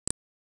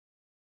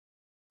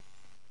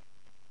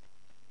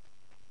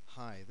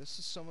Hi, this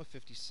is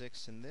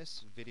Soma56 and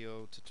this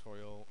video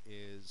tutorial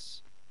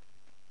is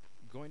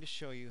going to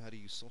show you how to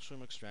use Social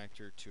Email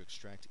Extractor to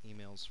extract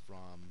emails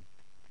from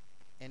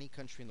any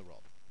country in the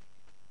world.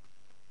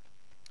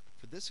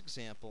 For this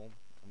example,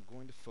 I'm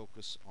going to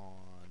focus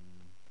on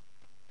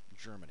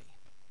Germany.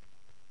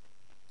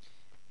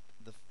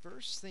 The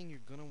first thing you're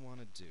going to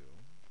want to do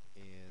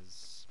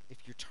is,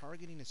 if you're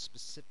targeting a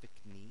specific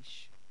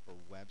niche or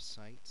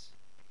website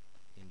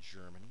in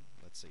Germany,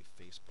 let's say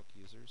Facebook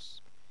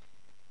users,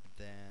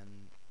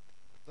 then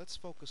let's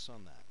focus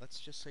on that. Let's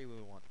just say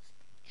we want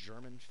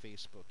German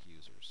Facebook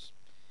users.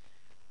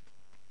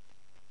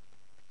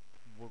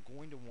 We're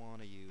going to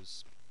want to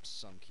use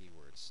some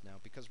keywords. Now,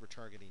 because we're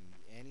targeting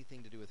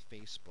anything to do with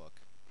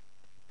Facebook,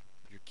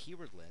 your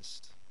keyword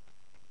list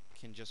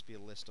can just be a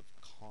list of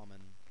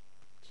common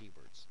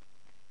keywords.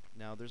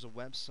 Now, there's a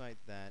website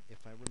that,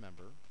 if I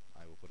remember,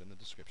 I will put in the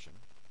description,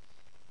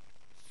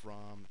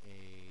 from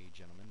a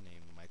gentleman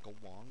named Michael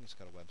Wong. He's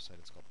got a website.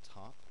 It's called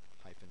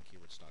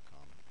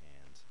top-keywords.com,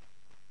 and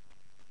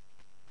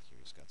here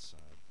he's got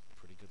a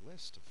pretty good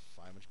list of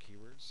 500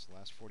 keywords the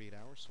last 48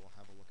 hours, so we'll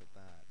have a look at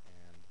that,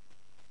 and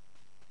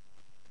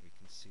we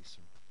can see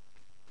some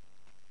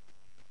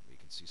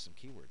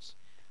keywords.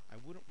 I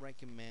wouldn't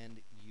recommend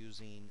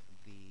using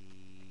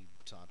the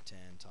top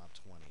 10, top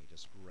 20,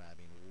 just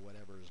grabbing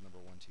whatever is number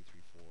 1, 2,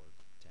 3, 4,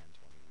 10,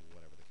 20,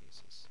 whatever the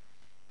case is.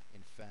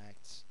 In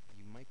fact,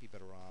 you might be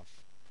better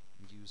off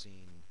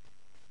using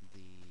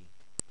the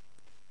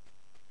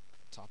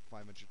top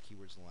 500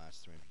 keywords in the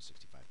last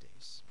 365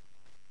 days.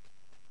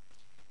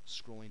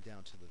 Scrolling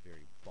down to the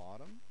very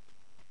bottom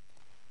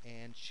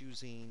and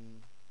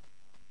choosing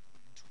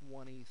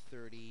 20,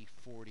 30,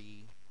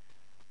 40,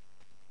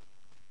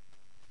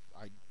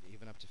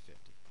 even up to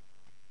 50.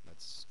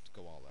 Let's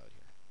go all out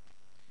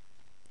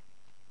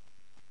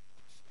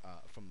here.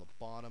 From the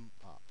bottom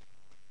up.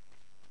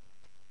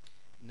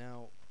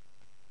 Now,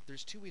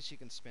 there's two ways you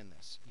can spin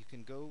this. You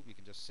can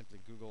just simply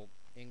Google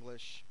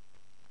English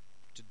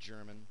to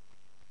German,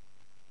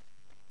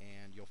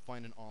 and you'll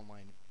find an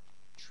online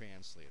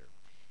translator.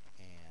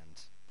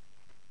 And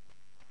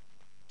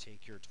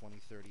take your 20,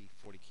 30,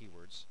 40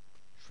 keywords,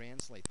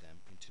 translate them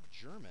into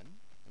German,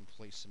 and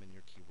place them in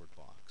your keyword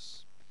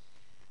box.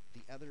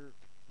 The other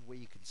way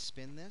you can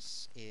spin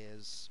this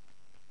is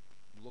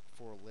look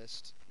for a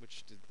list,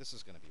 which this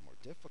is going to be more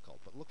difficult,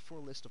 but look for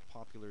a list of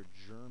popular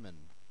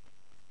German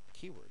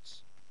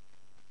keywords.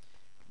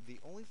 The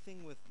only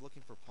thing with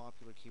looking for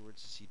popular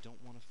keywords is you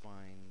don't want to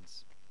find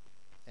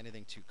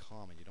anything too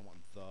common. You don't want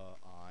the,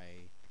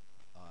 I,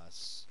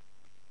 us.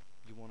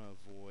 You want to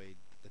avoid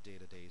the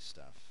day-to-day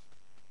stuff.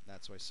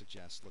 That's why I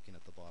suggest looking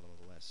at the bottom of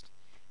the list.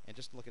 And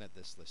just looking at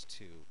this list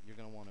too, you're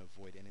going to want to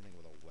avoid anything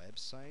with a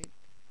website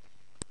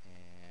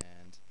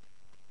and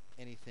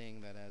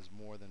anything that has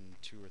more than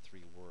 2 or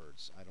 3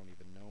 words. I don't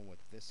even know what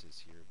this is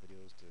here.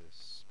 Videos to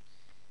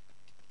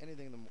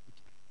anything the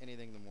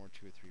more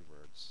 2 or 3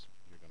 words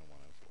you're going to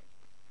want to avoid.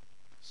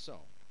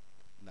 So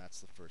that's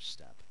the first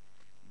step.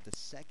 The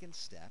second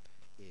step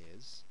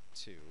is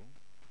to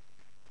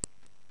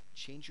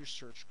change your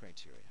search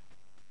criteria.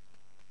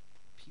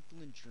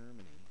 People in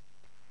Germany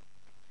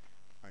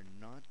are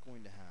not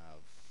going to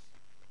have.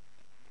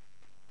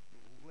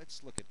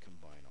 Let's look at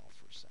Combine All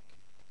for a second.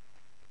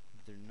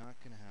 They're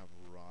not going to have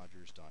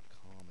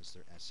Rogers.com as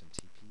their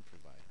SMTP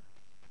provider.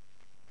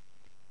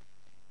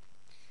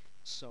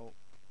 So,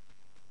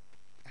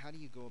 how do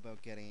you go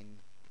about getting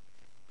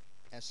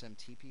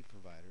SMTP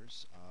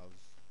providers of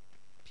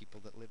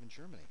people that live in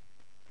Germany?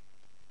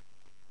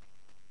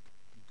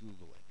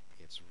 Google it.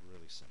 It's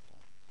really simple.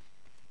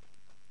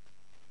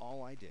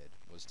 All I did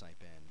was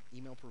type in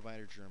email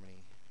provider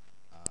Germany.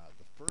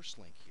 The first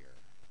link here,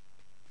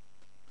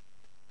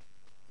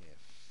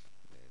 if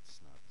it's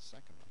not the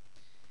second one,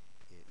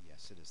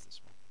 yes, it is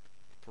this one,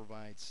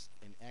 provides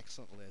an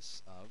excellent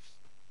list of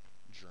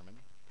German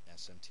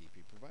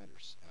SMTP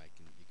providers, and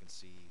you can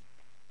see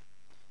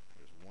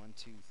there's 1,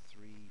 2,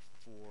 3,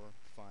 4,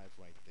 5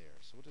 right there.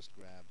 So we'll just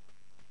grab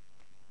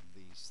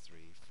these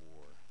 3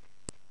 for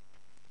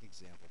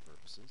example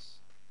purposes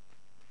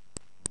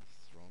and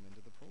throw them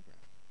into the program.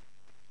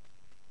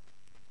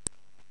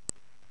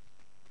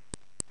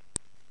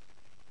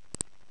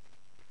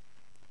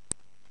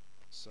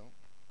 So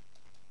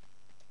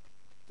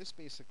this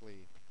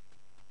basically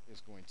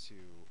is going to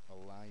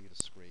allow you to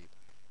scrape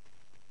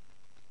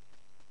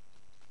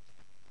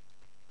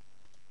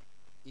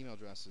email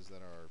addresses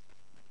that are,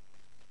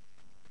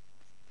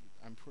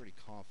 I'm pretty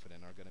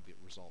confident, are going to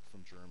result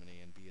from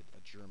Germany and be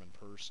a German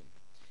person.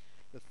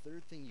 The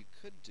third thing you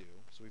could do,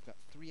 so we've got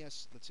 3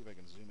 let's see if I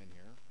can zoom in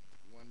here.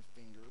 One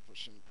finger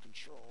pushing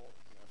Control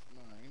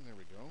F9, there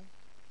we go.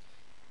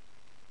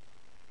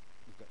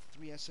 We've got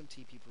 3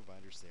 SMTP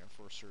providers there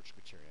for search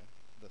criteria.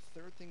 The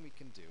third thing we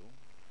can do,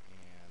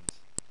 and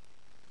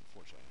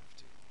unfortunately I have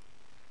to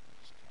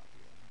just copy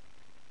that.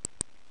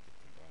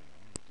 Combine,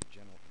 do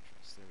general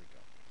interest. There we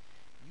go.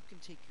 You can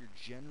take your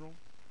general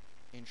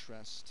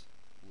interest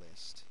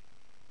list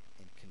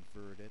and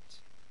convert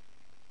it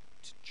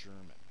to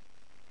German.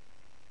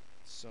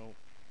 So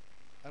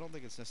I don't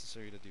think it's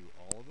necessary to do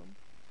all of them.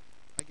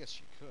 I guess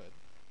you could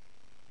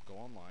go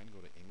online,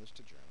 go to English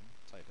to German,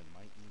 type in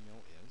my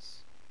email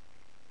is,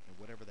 and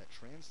whatever that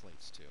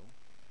translates to,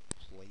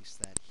 place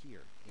that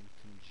here in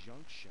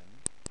conjunction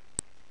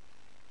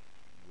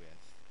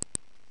with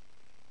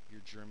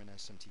your German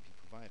SMTP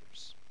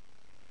providers.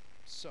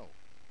 So,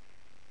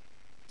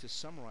 to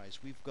summarize,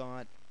 we've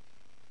got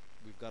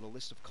a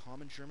list of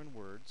common German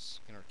words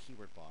in our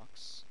keyword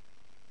box,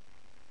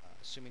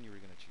 assuming you were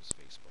going to choose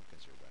Facebook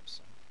as your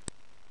website,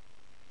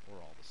 or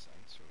all the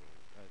sites, or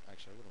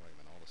actually I wouldn't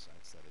recommend all the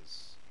sites. That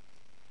is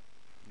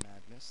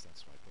madness.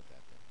 That's why I put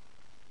that there.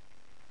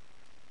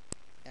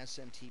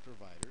 SMTP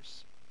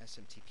providers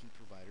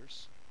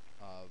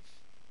of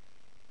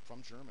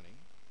from Germany,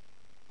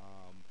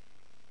 um,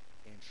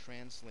 and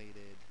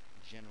translated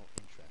general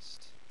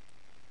interest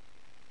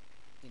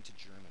into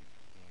German.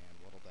 And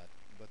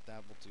what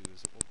that will do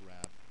is it'll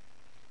grab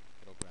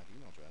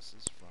email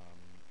addresses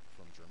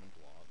from German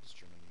blogs,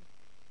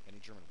 any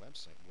German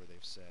website where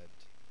they've said,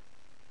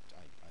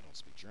 I don't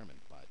speak German,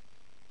 but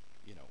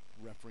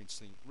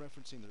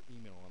referencing their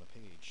email on a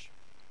page.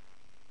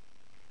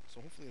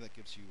 So hopefully that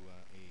gives you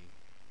a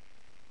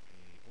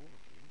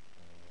overview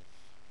of.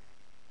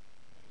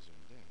 I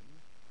zoomed in.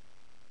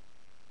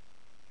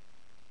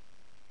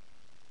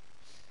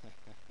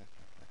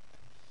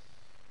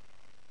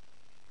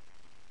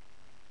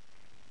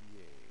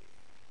 Yay.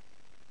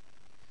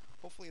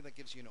 Hopefully that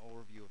gives you an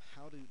overview of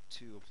how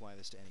to apply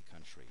this to any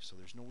country. So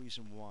there's no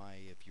reason why,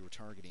 if you were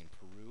targeting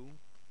Peru,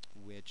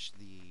 which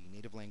the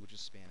native language is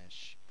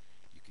Spanish,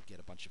 you could get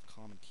a bunch of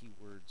common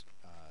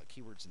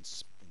keywords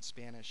in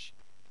Spanish,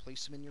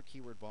 place them in your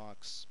keyword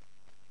box,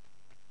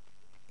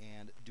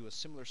 and do a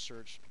similar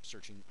search,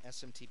 searching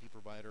SMTP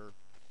provider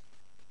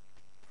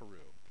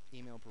Peru,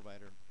 email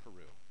provider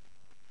Peru,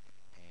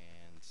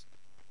 and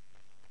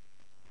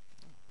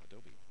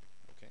Adobe.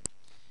 Okay,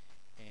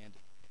 and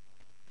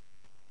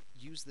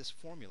use this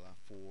formula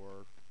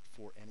for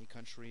any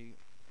country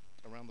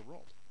around the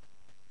world.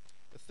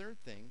 The third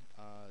thing,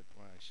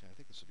 well, actually, I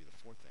think this would be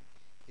the fourth thing,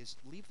 is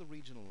leave the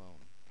region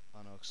alone.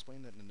 And I'll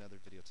explain that in another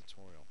video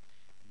tutorial.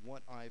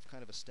 What I've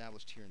kind of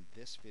established here in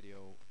this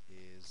video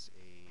is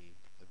a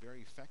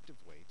very effective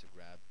way to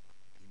grab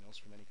emails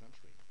from any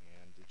country,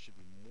 and it should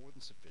be more than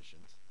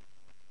sufficient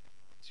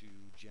to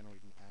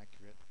generate an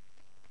accurate,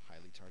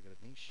 highly targeted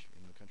niche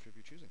in the country of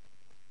your choosing.